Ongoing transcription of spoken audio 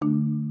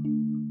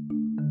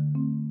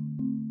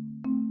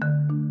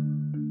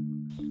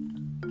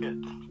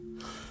Good.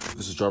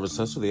 This is Jarvus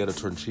Hester, the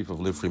editor-in-chief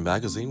of Live Free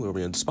magazine, where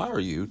we inspire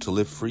you to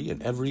live free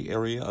in every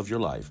area of your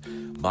life,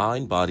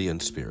 mind, body,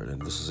 and spirit. And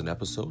this is an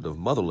episode of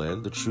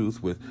Motherland, The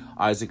Truth with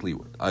Issac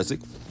Leeward. Isaac?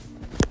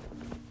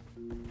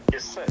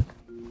 Yes, sir.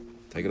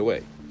 Take it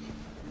away.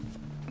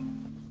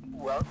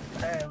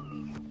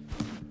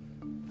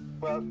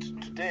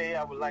 Today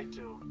I would like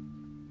to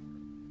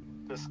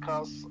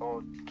discuss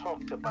or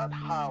talk about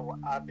how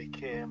I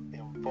became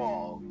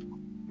involved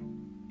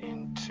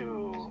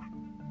into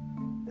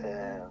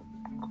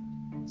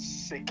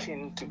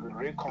seeking to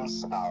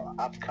reconcile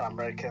African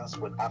Americans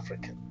with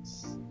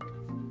Africans.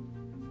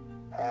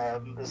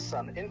 It's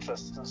an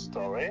interesting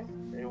story.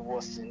 It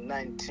was in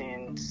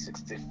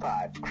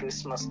 1965,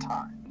 Christmas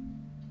time.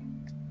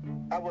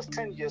 I was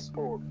 10 years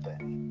old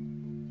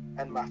then,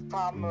 and my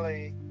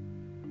family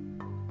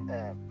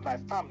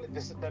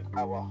visited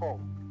our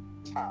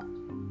hometown.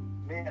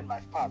 Me and my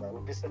father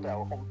visited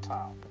our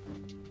hometown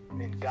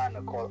in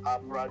Ghana called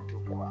Abra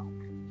Dukwa,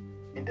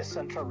 in the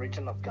central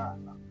region of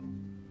Ghana.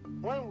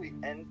 When we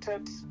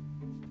entered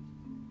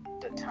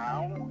the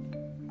town,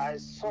 I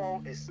saw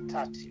a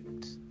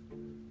statue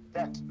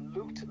that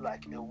looked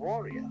like a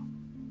warrior.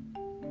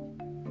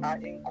 I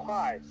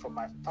inquired from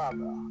my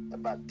father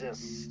about this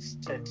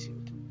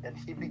statue, and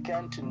he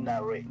began to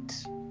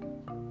narrate.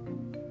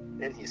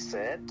 And he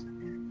said,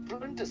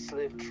 during the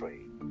slave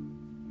trade,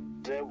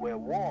 there were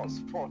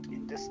wars fought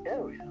in this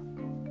area,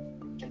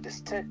 and the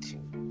statue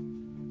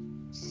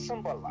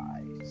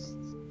symbolized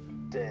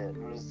the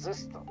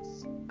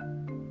resistance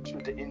to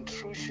the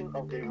intrusion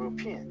of the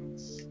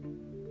Europeans.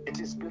 It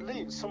is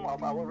believed some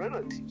of our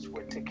relatives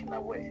were taken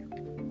away.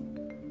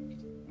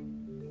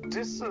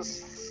 This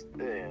is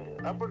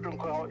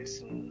Aberdunkwao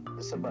is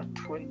about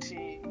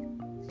 20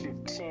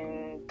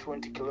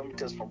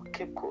 kilometers from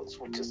Cape Coast,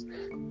 which is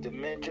the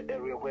major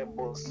area where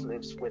most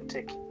slaves were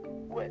did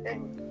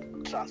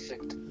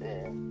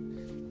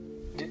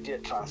their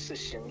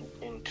transition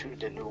into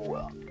the New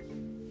World.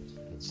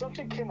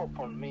 Something came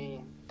upon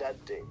me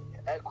that day.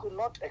 I could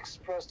not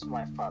express to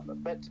my father,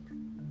 but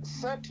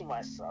said to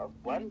myself,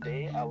 one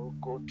day I will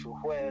go to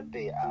where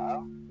they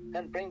are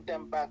and bring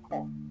them back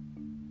home.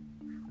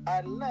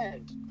 I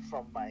learned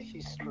from my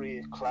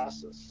history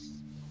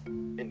classes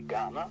in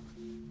Ghana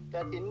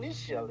that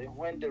initially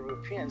when the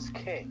Europeans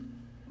came,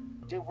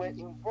 they were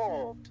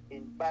involved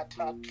in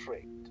barter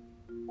trade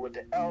with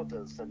the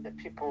elders and the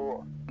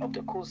people of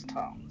the coast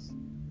towns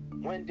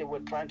when they were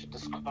trying to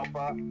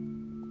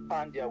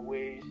find their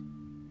way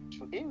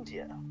to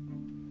India.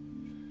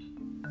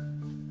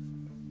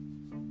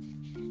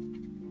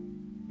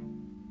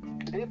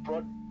 They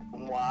brought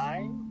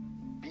wine,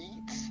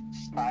 beets,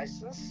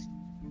 spices,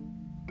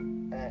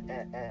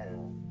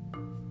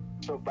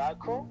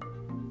 tobacco.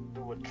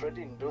 They were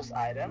trading those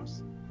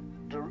items.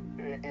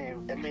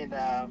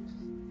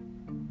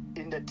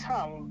 In the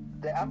town,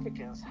 the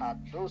Africans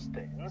had those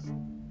things,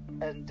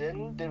 and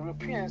then the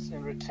Europeans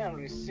in return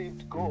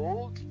received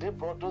gold. They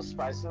brought those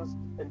spices,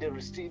 and they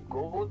received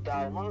gold,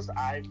 diamonds,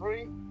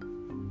 ivory.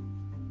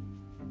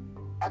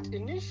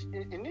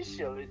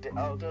 Initially, the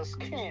elders,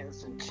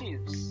 kings, and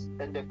chiefs,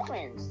 and the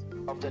queens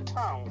of the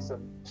towns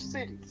and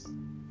cities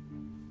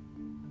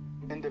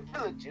in the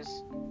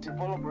villages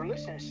developed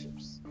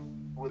relationships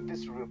with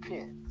these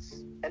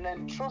Europeans and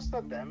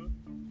entrusted them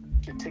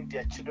to take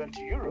their children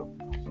to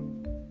Europe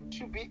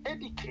to be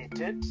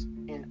educated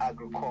in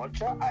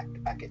agriculture,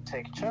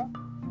 architecture,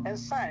 and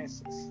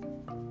sciences.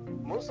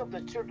 Most of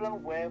the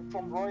children were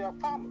from royal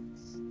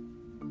families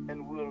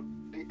and will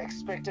be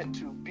expected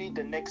to be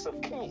the next of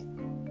kin.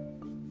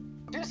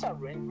 This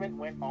arrangement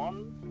went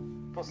on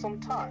for some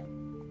time,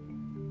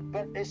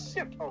 but a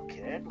shift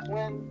occurred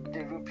when the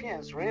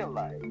Europeans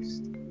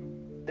realized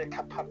the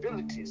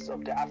capabilities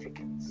of the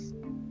Africans.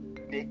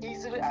 They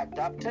easily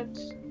adapted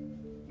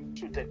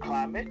to the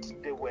climate.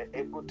 They were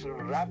able to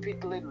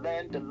rapidly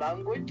learn the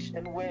language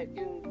and were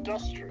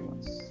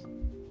industrious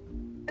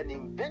and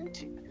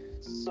inventive.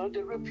 So the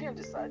Europeans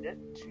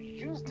decided to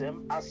use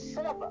them as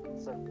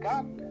servants and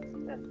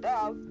gardeners, and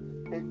thus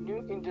a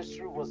new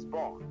industry was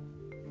born.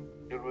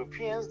 The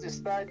Europeans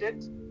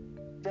decided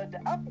that the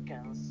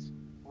Africans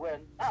were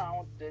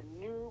now the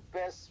new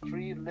best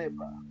free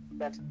labor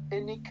that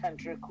any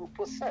country could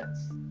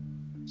possess.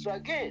 So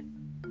again,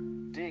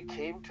 they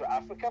came to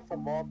Africa for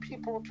more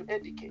people to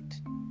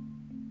educate.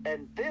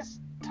 And this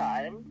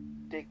time,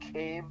 they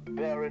came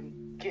bearing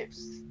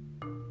gifts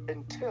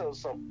and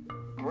tales of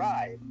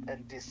bribe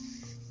and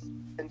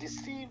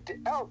deceived the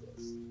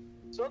elders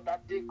so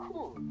that they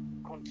could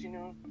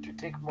continue to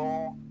take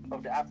more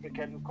of the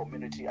African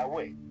community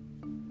away.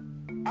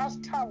 As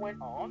time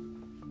went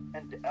on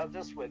and the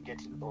elders were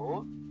getting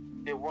old,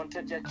 they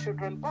wanted their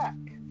children back.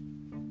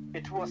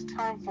 It was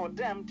time for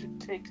them to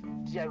take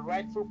their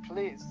rightful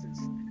places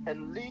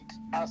and lead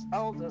as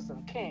elders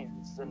and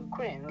kings and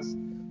queens,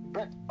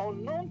 but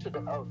unknown to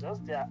the elders,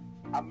 their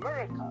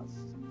Americas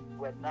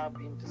were now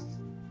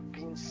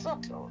being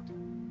settled.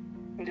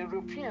 And the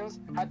Europeans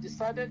had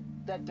decided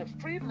that the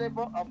free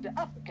labor of the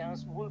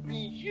Africans would be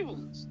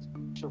used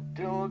to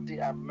build the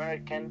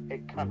American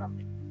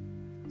economy.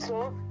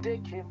 So they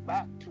came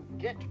back to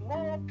get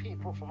more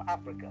people from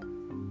Africa.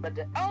 But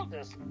the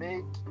elders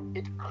made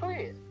it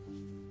clear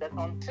that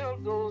until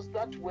those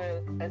that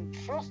were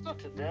entrusted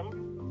to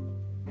them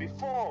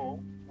before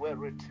were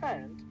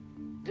returned,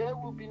 there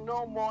will be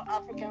no more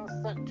Africans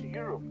sent to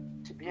Europe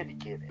to be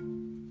educated.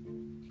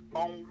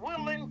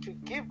 Unwilling to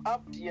give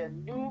up their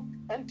new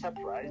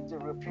enterprise, the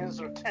Europeans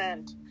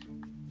returned,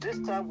 this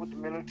time with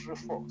military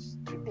force,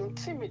 to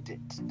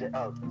intimidate the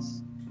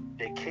elders.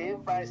 They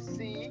came by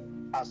sea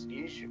as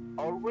usual,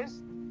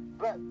 always,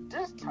 but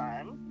this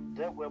time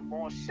there were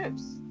more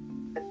ships.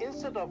 And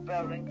instead of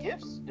bearing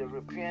gifts, the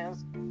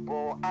Europeans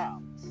bore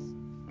arms.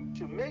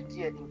 To make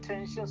their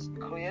intentions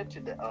clear to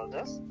the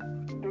elders,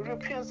 the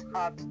Europeans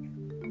had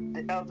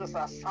the elders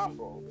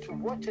assembled to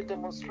watch a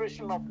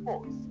demonstration of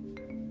force.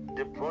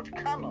 They brought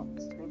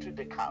cannons into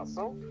the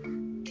castle,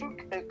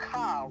 took a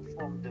cow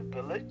from the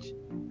village,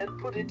 and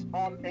put it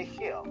on a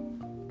hill,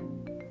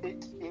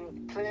 it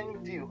in plain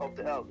view of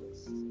the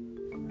elders,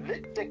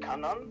 lit the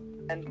cannon,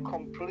 and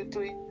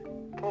completely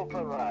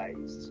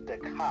pulverized the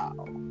cow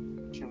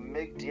to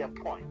make their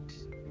point.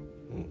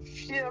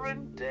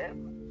 Fearing death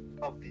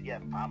of their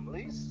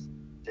families,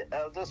 the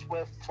elders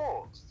were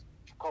forced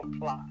to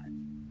comply.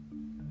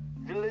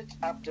 Village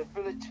after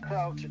village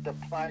fell to the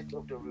plight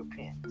of the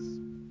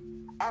Europeans.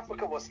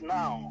 Africa was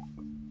now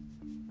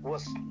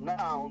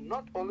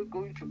not only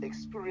going to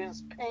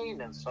experience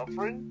pain and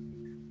suffering,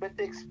 but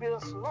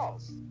experience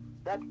loss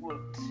that will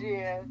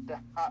tear the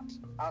heart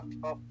out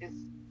of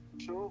its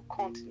two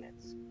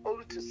continents,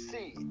 only to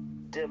see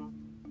them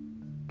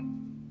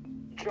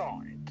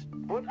joined.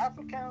 Both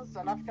Africans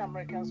and African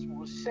Americans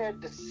will share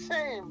the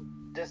same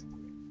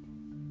destiny.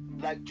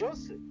 Like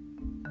Joseph,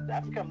 the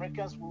African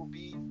Americans will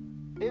be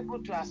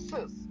able to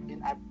assist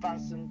in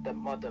advancing the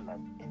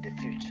motherland in the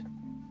future.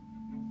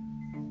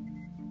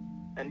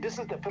 And this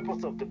is the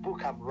purpose of the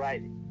book I'm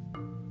writing,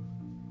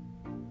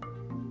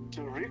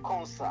 to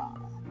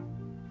reconcile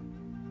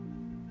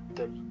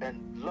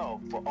and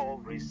love for all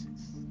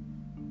races.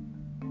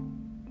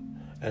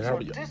 And so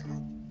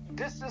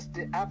this is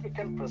the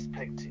African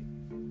perspective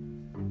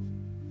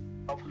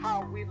of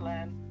how we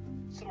learn,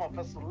 some of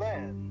us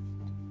learn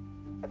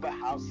about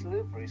how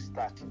slavery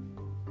started.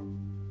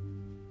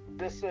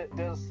 There's a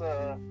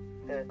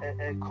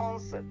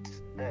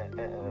concept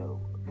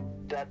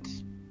that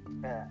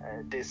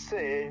they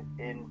say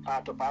in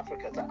part of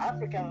Africa that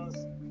Africans,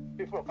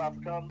 people of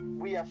Africa,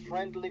 we are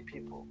friendly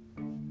people,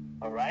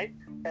 all right?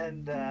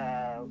 And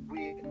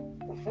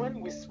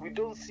when we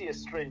don't see a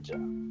stranger,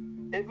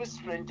 every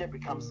stranger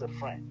becomes a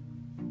friend,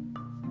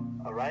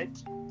 all right?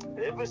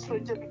 Every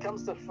stranger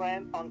becomes a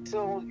friend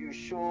until you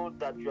show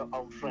that you're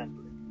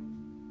unfriendly.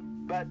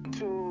 But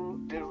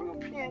to the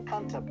European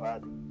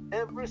counterpart,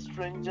 every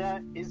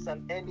stranger is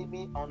an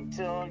enemy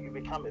until you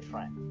become a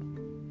friend.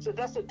 So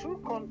that's a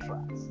true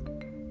contrast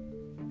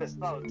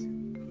personality.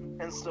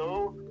 And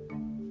so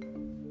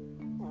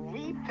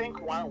we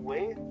think one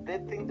way, they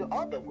think the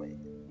other way.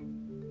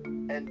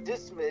 And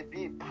this may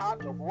be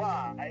part of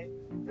why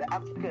the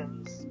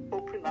Africans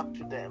open up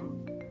to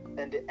them, and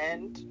in the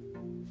end,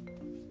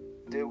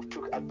 they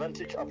took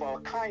advantage of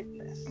our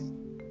kindness.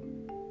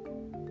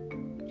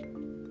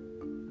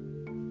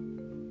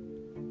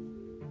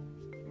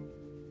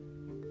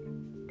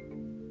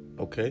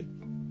 Okay.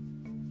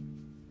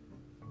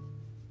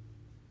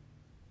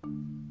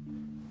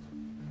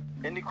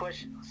 Any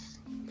questions?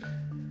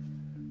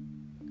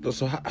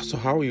 So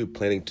how are you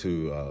planning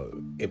to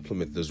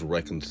implement this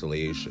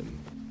reconciliation?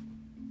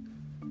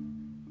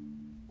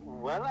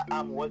 Well,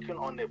 I'm working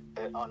on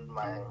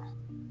my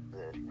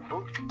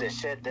book, The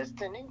Shared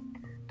Destiny.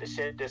 The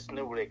Shared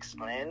Destiny will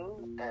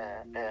explain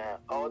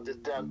all the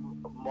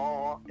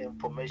more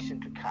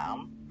information to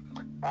come.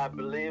 I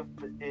believe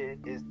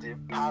the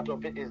part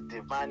of it is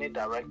divinely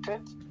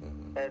directed.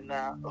 And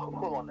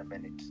hold on a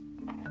minute.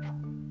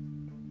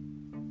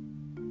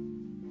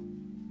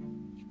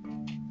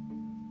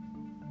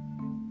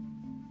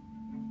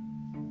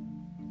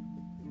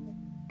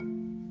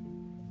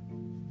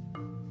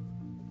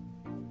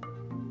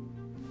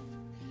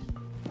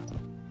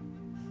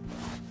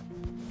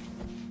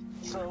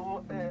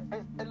 So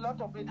a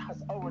lot of it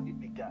has already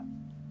begun.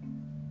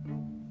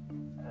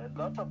 A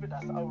lot of it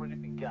has already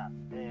begun.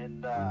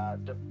 And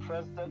the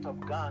president of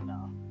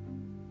Ghana,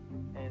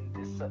 in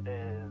this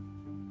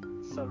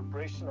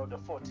celebration of the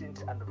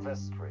 14th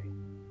anniversary,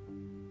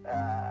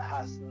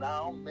 has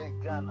now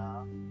made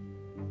Ghana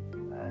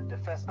the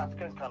first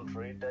African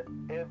country that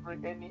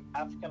any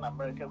African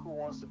American who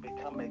wants to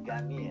become a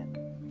Ghanaian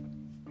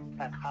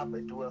can have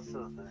a dual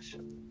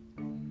citizenship.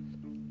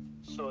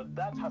 So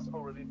that has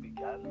already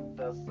begun.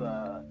 There's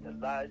a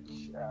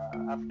large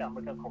African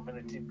American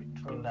community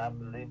between, I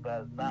believe,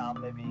 now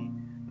maybe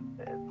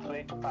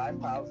 3,000 to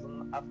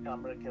 5,000 African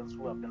Americans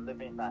who have been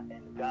living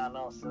in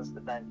Ghana since the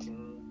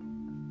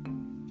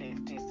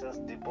 1950s, since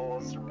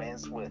divorce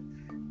remains were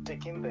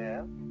taken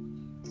there.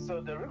 So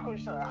the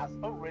reconciliation has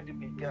already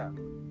begun,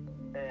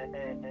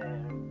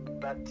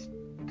 but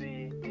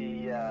the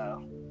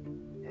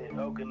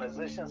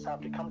organizations have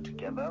to come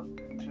together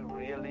to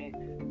really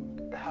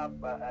have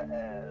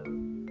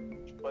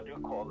what do you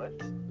call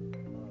it?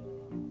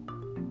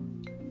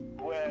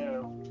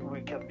 Where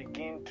we can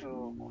begin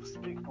to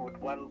speak with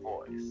one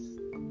voice.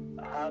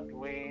 How do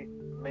we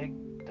make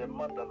the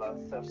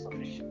motherland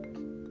self-sufficient?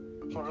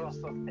 For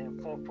instance, in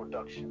food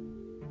production.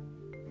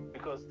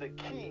 Because the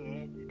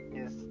key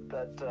is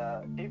that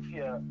if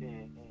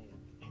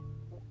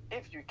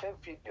you can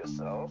feed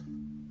yourself,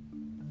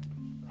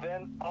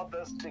 then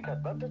others take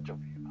advantage of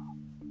you.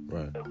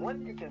 Right. And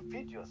when you can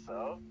feed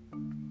yourself,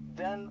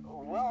 then,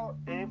 well,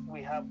 if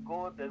we have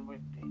gold, then we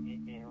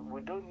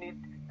don't need,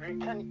 we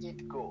can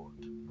eat gold,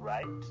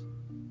 right?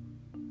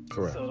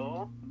 Correct.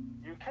 So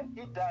you can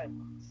eat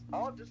diamonds.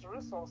 All these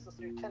resources,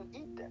 you can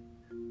eat them.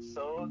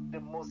 So the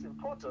most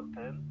important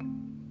thing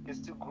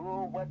is to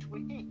grow what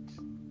we eat.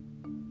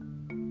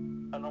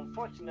 And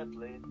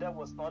unfortunately, that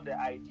was not the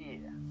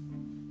idea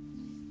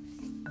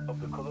of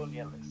the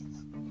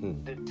colonialists.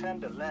 They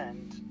turned the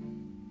land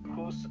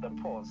close to the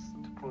post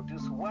to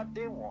produce what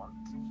they want,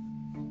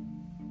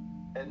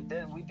 and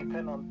then we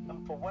depend on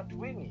them for what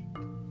we need,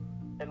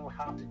 and we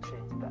have to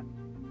change that.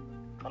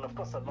 And of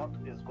course, a lot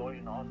is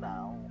going on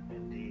now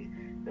in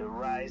the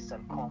rice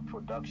and corn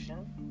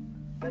production.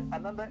 But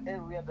another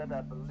area that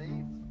I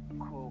believe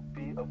could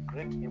be of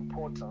great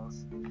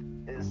importance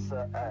is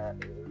that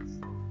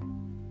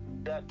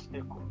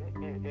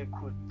it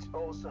could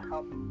also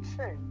help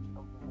change.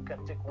 We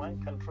can take one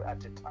country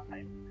at a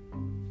time.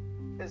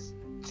 Is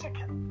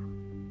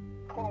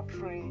chicken,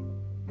 poultry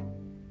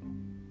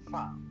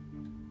farm.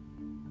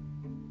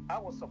 I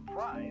was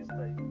surprised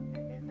that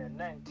in the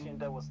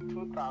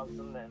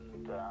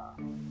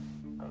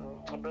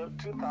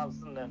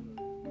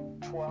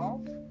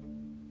 2012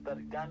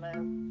 that Ghana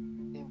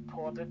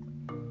imported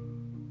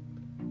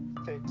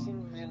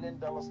 $13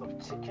 million of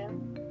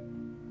chicken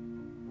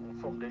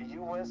from the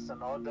U.S.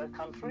 and other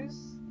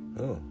countries,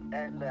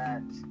 and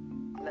that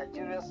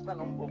Nigeria spent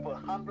over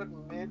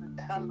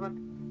 $100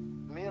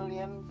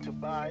 million to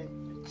buy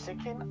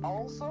chicken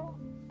also.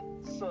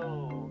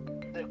 So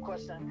the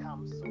question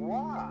comes,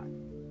 why?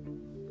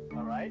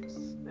 All right.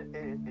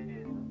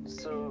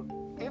 So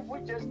if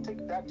we just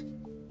take that,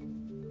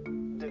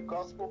 the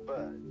gospel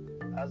bird,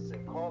 as they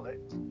call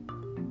it,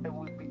 and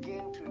we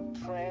begin to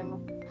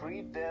train,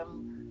 breed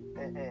them,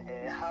 and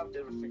have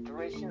the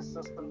refrigeration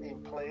system in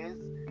place,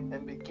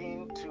 and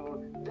begin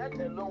to, that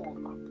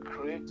alone will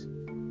create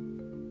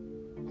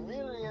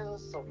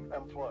millions of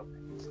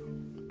employment.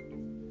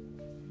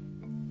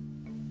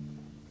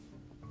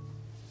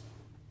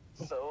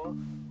 So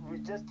we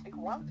just take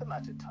one thing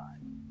at a time.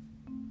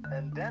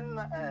 And then,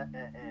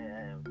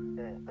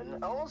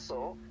 and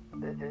also,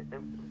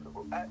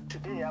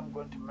 today I'm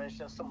going to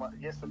mention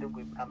yesterday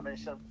I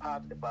mentioned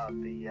part about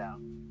the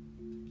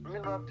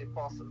mineral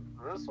deposit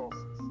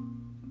resources.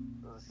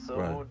 So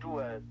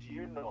right. Do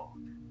you know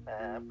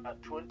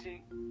about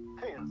 20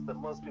 things that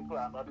most people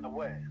are not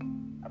aware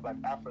about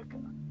Africa?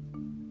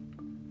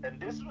 And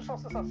these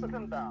resources are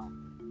sitting down.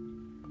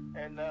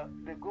 And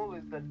the goal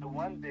is that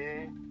one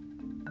day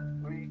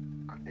we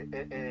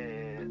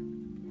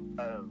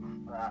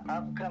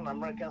African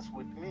Americans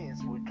with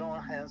means will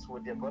join hands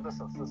with their brothers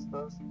and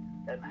sisters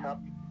and help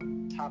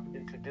tap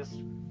into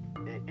these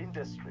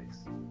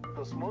industries,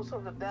 because most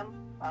of them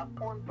are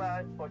owned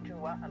by Fortune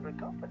 100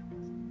 companies.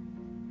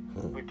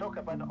 We talk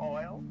about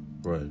oil.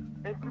 Right.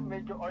 Every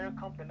major oil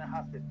company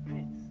has a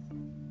piece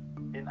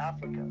in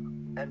Africa,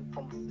 and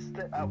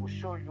I will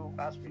show you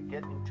as we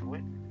get into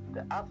it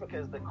that Africa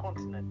is the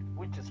continent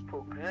which is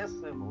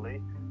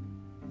progressively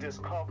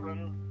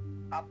discovering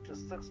up to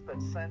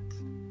 6%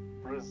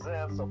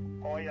 reserves of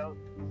oil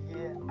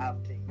year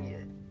after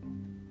year.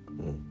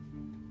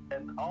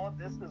 And all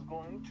this is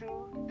going to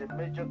the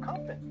major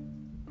companies.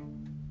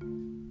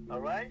 All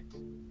right?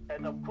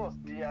 And of course,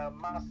 they are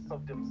masters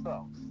of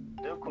themselves.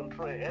 They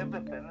control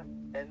everything.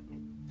 And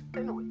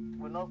anyway,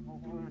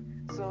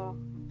 so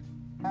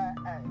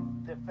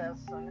the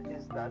first thing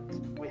is that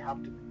we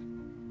have to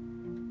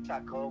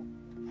tackle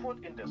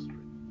food industry.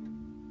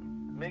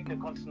 Make the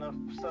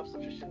continent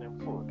self-sufficient in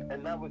food.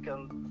 And now we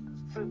can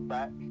sit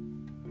back.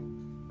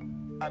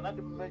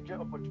 Another major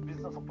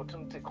business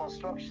opportunity,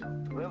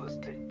 construction, real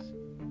estate.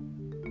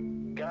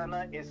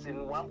 Ghana is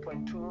in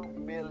 1.2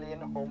 million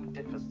home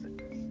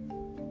deficit.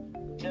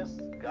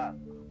 Just Ghana.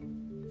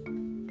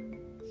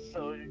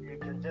 So you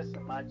can just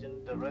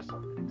imagine the rest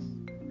of it.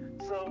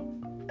 So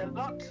a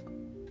lot,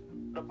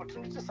 the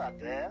opportunities are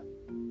there,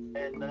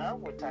 and now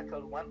we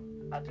tackle one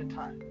at a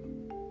time.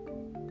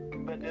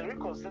 But the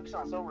reconstruction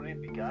has already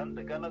begun.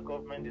 The Ghana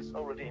government is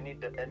already in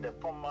it, and the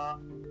former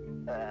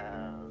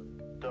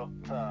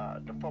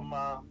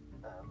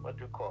what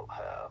do you call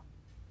her,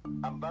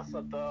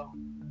 ambassador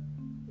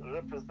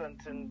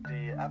representing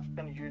the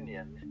African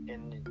Union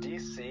in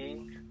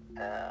DC,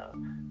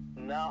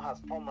 now has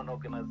formed an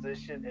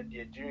organization, and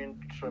they're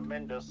doing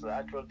tremendous.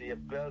 Actually, they are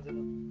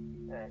building.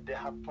 They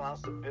have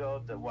plans to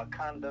build the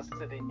Wakanda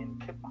city in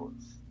Cape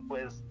Coast,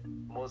 where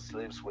most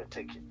slaves were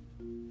taken.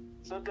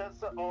 So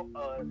that's all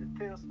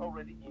things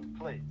already in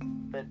place.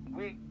 But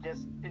we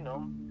just,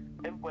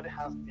 everybody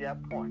has their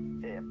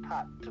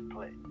part to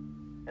play.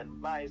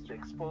 And mine is to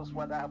expose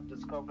what I have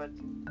discovered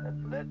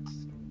and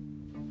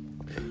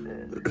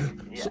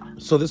yeah.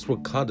 So this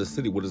Wakanda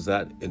City, what does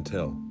that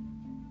entail?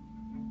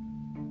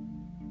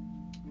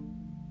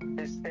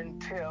 It's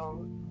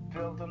entail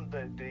building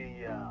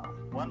the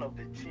one of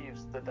the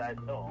chiefs that I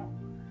know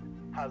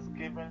has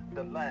given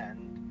the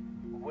land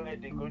where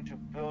they're going to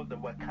build the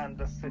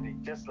Wakanda City,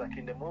 just like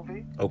in the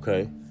movie.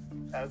 Okay.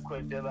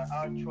 There are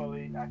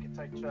actually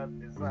architectural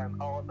design,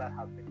 all that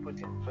has been put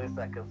in place.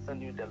 I can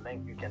send you the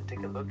link. You can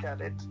take a look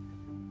at it.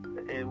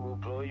 It will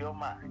blow your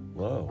mind.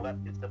 Wow. What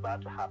is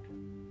about to happen.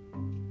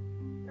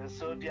 And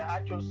so they are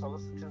actually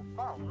soliciting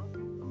funds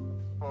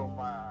from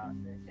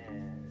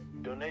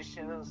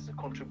donations,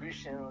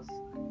 contributions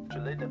to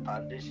lay the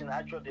foundation.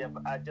 Actually,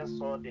 I just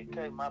saw they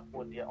came up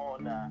with their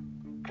own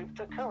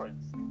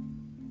cryptocurrency.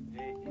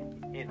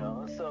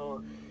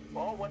 So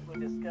all what we're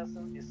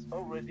discussing is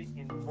already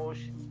in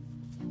motion.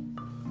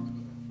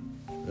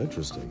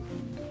 Interesting.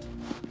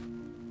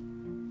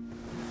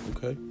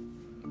 Okay.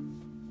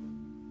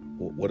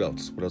 What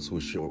else? What else do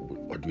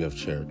we have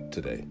shared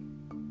today?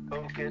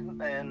 Okay,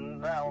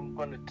 and now I'm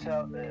going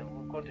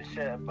to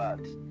share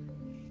about.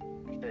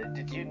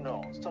 Did you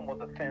know some of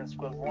the things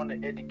we want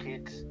to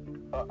educate?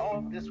 All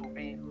of this will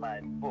be in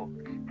my book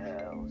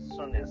as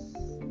soon as,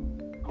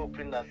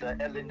 hoping that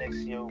early next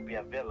year will be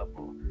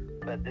available.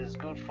 But it's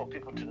good for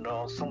people to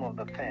know some of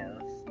the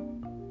things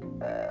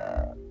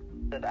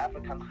that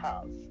African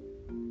has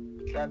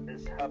that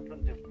is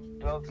helping to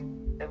build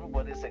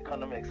everybody's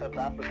economy except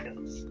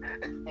Africans.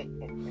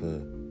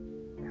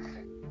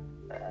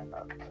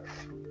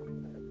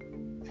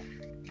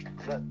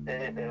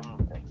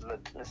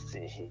 Let's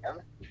see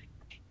here.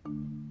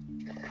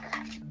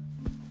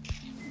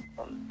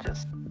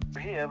 Just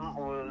here,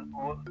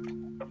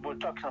 we're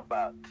talking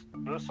about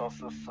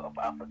resources of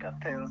Africa,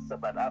 things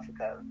about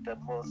Africa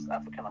that most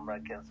African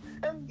Americans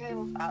and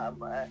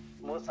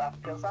most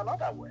Africans are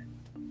not aware.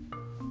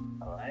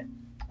 All right,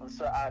 and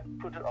so I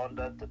put it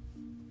under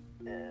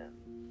the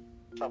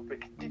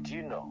topic. Did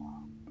you know?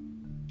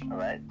 All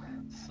right.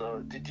 So,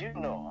 did you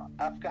know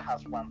Africa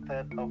has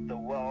 1/3 of the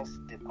world's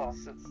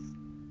deposits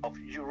of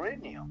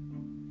uranium?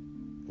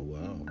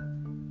 Wow.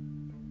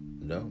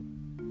 No.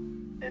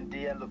 And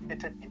they are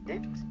located in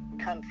 8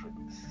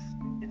 countries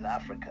in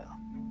Africa,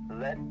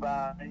 led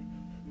by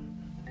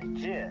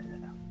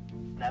Nigeria,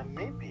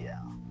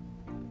 Namibia,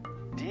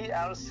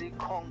 DRC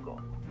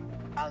Congo,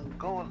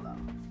 Angola,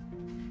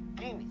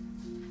 Guinea,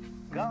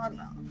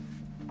 Ghana,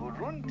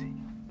 Burundi,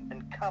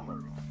 and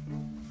Cameroon.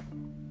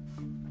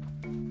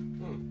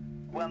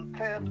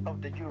 1/3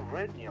 of the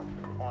uranium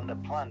on the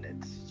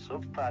planet so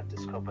far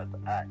discovered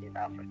are in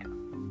Africa.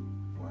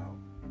 Wow.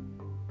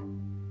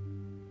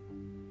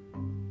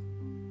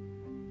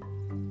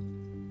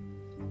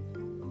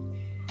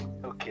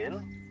 Okay,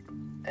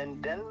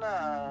 and then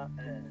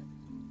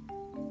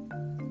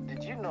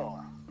did you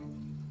know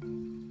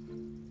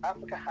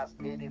Africa has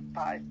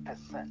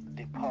 85%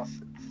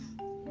 deposits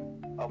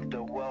of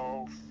the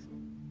world's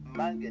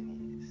manganese?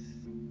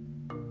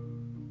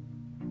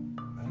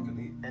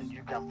 And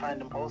you can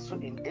find them also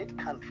in 8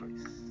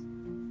 countries,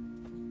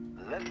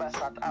 led by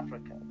South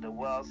Africa, the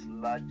world's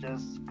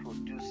largest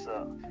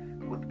producer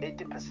with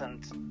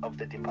 80% of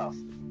the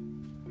deposit.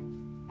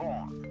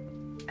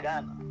 Born,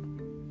 Ghana,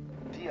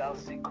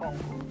 DRC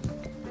Congo,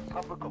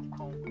 Republic of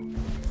Congo,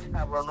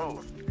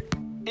 Cameroon,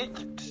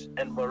 Egypt,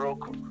 and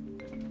Morocco.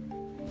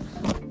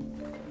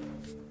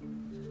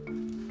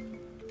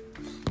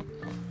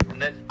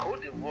 And then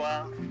Cote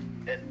d'Ivoire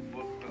and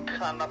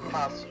Burkina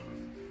Faso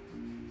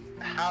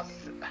has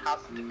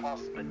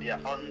deposits, but they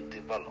are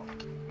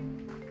undeveloped.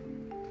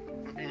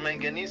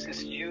 Manganese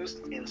is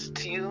used in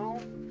steel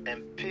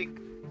and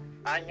pig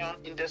iron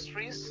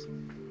industries,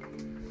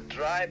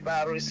 dry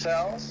battery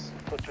cells,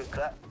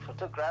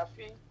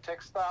 photography,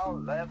 textile,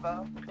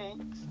 leather,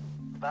 paint,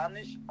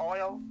 varnish,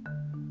 oil,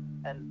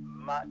 and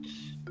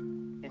match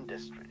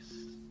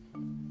industries.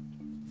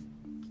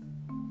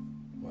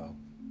 Wow.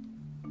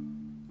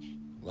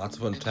 Lots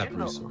of untapped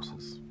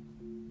resources.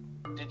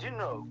 Did you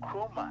know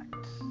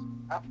chromite?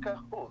 Africa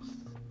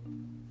hosts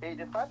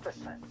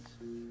 85%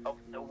 of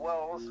the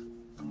world's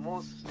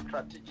most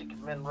strategic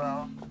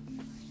mineral,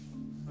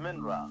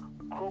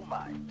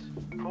 chromite,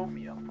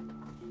 chromium.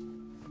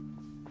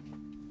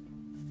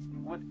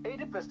 With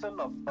 80%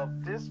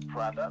 of this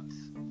product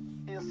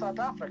in South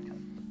Africa,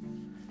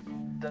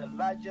 the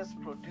largest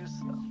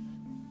producer.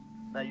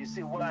 Now you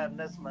see why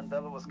Nelson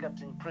Mandela was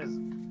kept in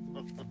prison.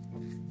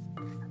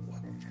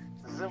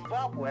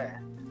 Zimbabwe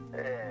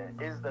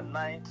is the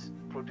 9th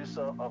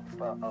producer of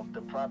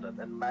the product,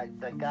 and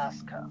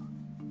Madagascar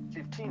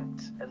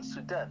 15th, and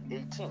Sudan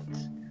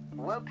 18th,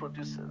 world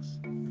producers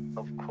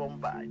of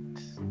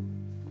chromite.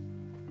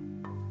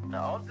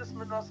 Now all these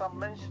minerals I'm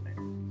mentioning,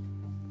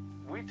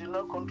 we do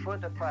not control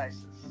the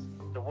prices,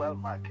 the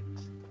world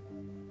market.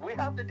 We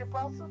have the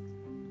deposits,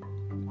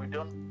 we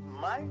don't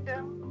mine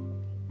them.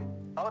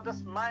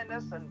 Others mine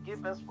us and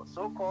give us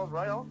so-called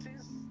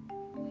royalties.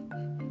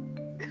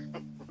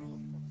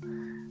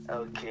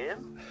 Okay.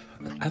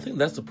 I think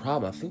that's the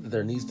problem. I think that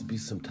there needs to be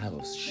some type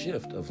of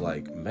shift of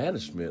like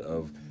management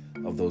of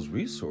those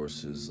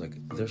resources. Like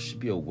there should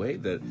be a way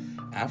that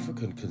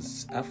Africa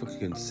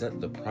can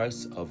set the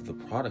price of the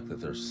product that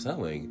they're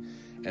selling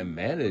and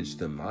manage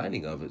the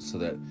mining of it so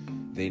that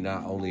they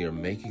not only are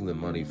making the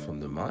money from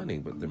the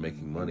mining, but they're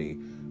making money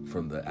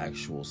from the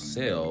actual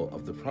sale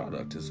of the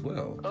product as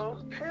well.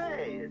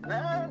 Okay,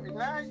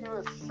 now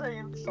you're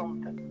saying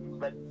something,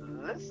 but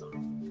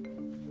listen.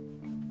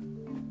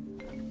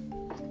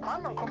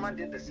 Kwame Nkrumah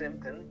did the same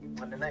thing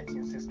in the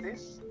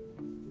 1960s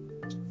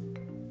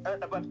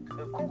about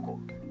cocoa.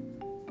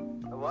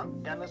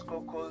 Ghana's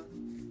cocoa.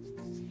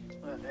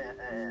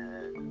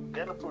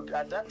 Ghana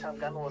at that time,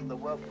 Ghana was the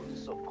world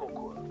producer of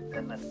cocoa,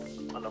 and then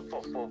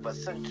for over a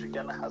century,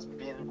 Ghana has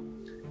been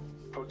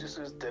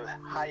produces the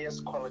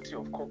highest quality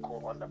of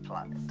cocoa on the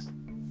planet.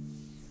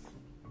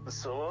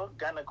 So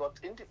Ghana got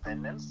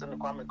independence, and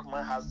Kwame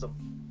Nkrumah has some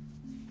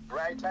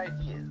bright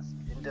ideas,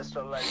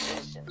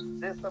 industrialization,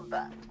 this and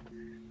that.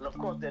 And of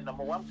course, the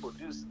number one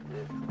produced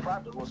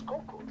product was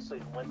cocoa, so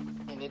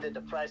he needed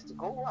the price to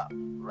go up,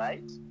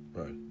 right?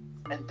 Right.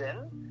 And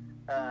then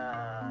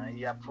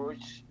he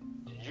approached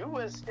the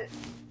USA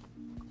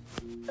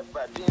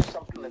about doing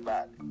something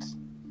about it.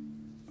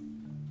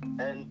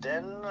 And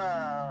then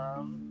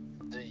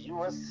the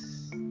US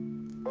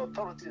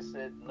authorities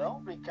said,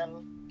 no, we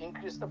can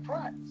increase the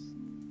price.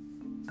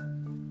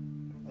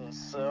 And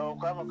so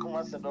Kwame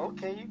Nkrumah said,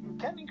 okay, you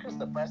can increase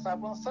the price, I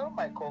will sell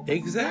my cocoa.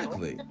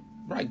 Exactly.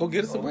 Right, go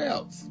get it somewhere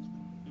else.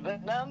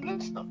 But now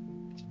listen.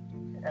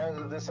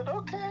 They said,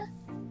 okay,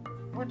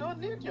 we don't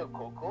need your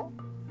cocoa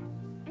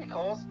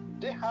because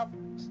they have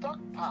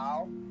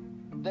stockpile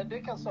that they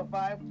can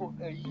survive for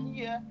a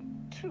year,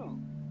 too,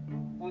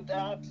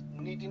 without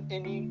needing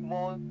any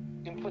more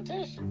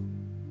importation.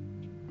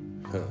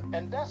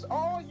 And that's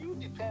all you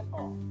depend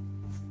on.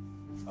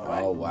 All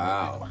right? Oh,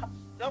 wow. You have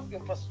enough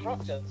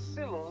infrastructure,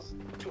 silos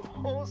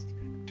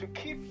to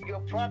keep your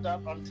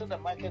product until the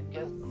market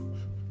gets them.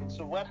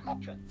 So what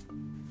happened?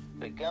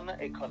 The Ghana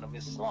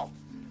economy slumped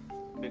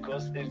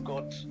because it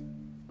got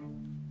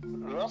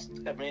rust.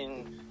 I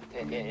mean,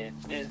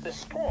 the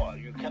spore.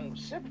 You can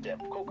ship them.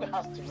 Cocoa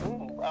has to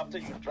move. After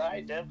you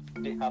dry them,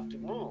 they have to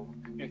move.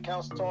 You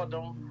can't store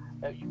them.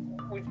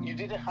 You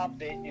didn't have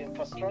the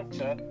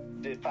infrastructure,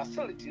 the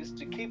facilities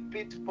to keep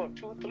it for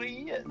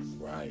 2-3 years.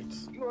 Right.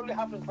 You only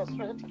have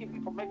infrastructure to keep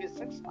it for maybe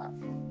 6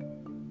 months.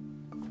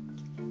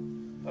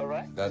 All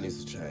right. That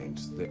needs to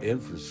change. The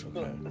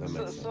infrastructure.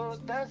 So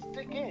that's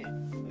the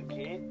game,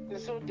 okay? And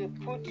so they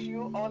put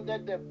you under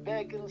the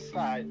begging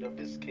side of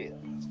the scale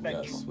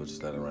spectrum. Yes, switch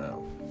that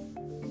around.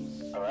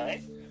 All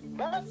right,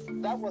 but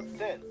that was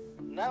then.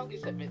 Now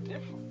it's a bit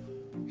different.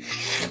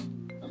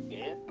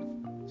 Okay,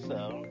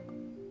 so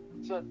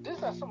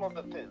these are some of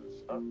the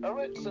things. All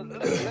right, so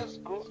let's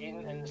go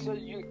in and so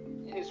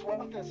it's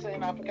one thing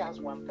saying Africa has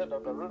 1/3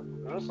 of the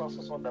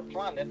resources on the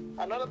planet.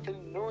 Another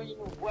thing, knowing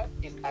what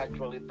is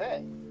actually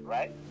there,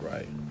 right?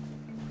 Right.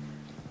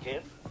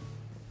 Okay.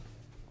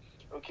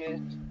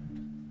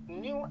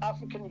 New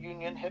African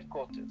Union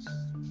headquarters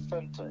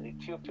center,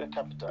 Ethiopia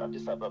capital,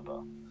 Addis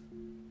Ababa,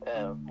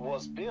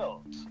 was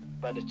built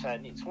by the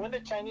Chinese. When the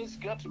Chinese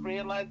got to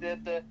realize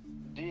that the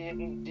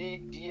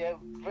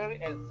very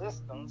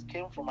existence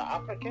came from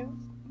Africans,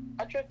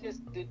 actually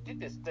they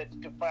did a study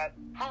to find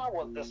how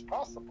was this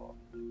possible.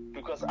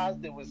 Because as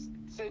they would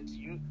say to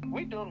you,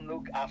 we don't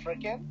look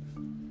African.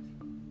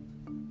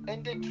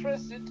 And they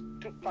trace it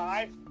to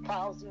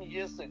 5,000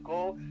 years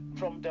ago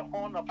from the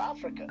Horn of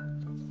Africa.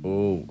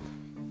 Oh.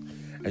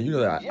 And you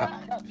know that.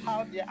 That's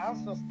how their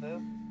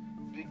ancestors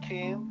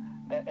became.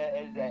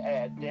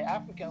 The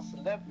Africans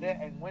left there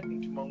and went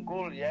into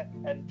Mongolia,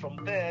 and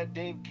from there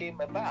they came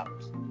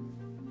about.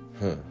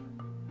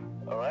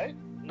 All right.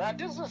 Now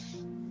this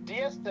is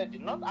their study,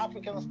 not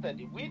African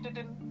study. We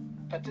didn't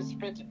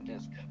participate in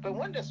this, but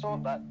when they saw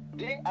that,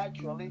 they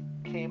actually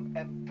came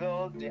and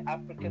built the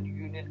African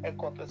Union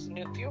headquarters in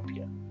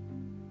Ethiopia.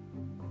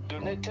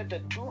 Donated the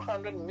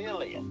 200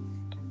 million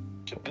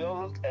to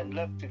build and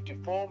left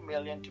 54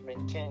 million to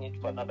maintain it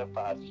for another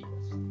 5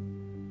 years.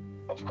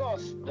 Of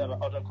course, there are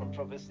other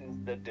controversies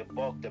that they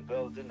bought the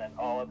building and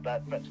all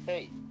that, but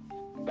hey,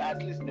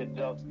 at least they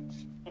built it.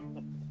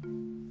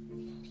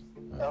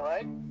 All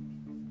right?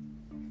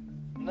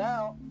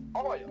 Now,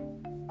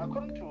 oil,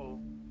 according to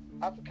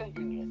African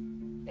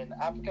Union and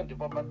African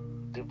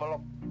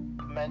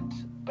Development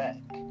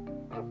Bank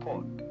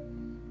report,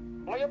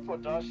 oil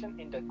production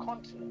in the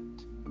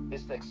continent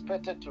is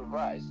expected to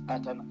rise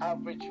at an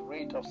average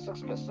rate of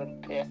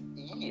 6% per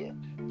year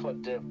for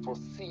the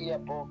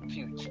foreseeable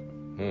future.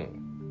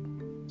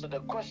 So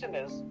the question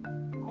is,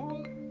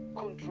 who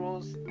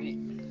controls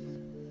this?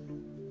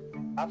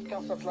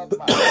 African satellite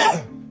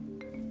market.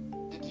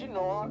 Did you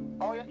know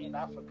oil in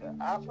Africa?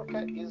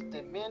 Africa is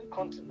the main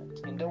continent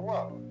in the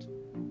world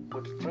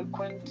with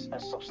frequent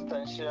and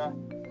substantial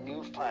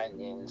new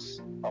findings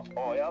of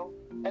oil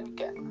and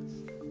gas.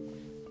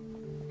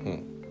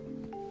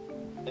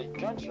 A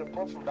joint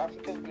report from the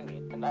African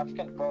Union and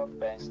African Development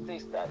Bank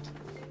states that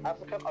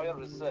African oil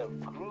reserve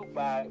grew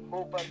by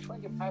over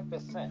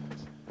 25%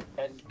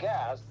 and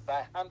gas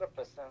by 100%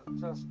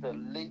 since the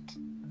late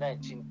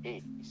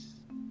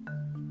 1980s.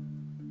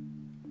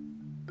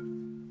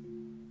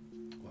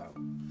 Wow.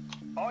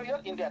 Oil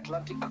in the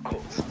Atlantic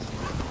coast.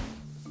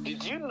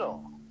 Did you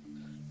know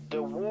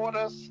the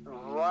waters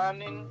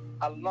running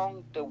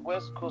along the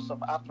west coast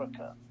of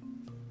Africa,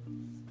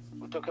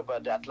 we talk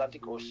about the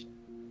Atlantic Ocean,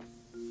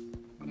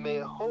 may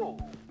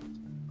hold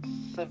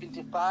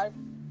 75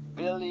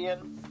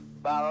 billion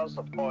barrels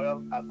of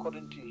oil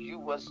according to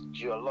U.S.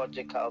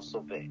 Geological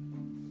Survey.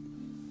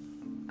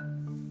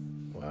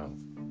 Wow.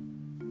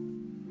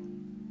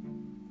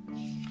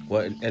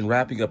 Well, and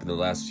wrapping up in the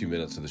last few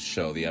minutes of the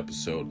show, the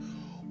episode,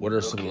 what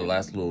are some of the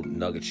last little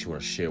nuggets you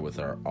want to share with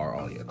our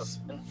audience?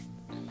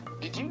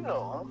 Did you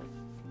know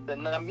that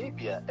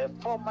Namibia, a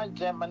former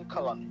German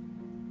colony,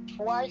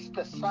 twice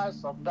the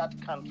size of that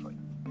country,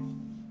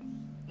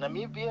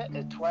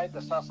 Namibia, twice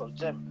the size of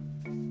Germany,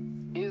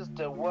 is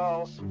the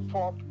world's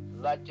fourth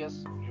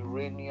largest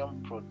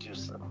uranium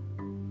producer.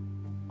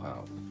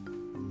 Wow.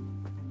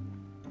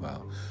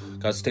 Wow.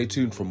 Guys, stay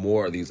tuned for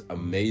more of these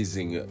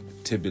amazing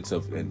tidbits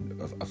of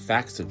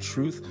facts and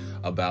truth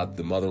about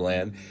the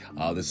motherland.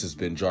 This has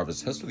been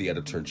Jarvus Hester, the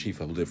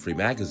editor-in-chief of Live Free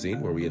magazine,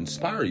 where we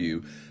inspire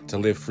you to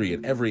live free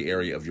in every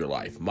area of your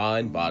life,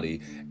 mind,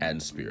 body,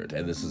 and spirit.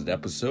 And this is an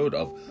episode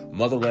of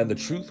Motherland, the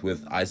Truth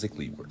with Issac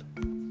Leeward.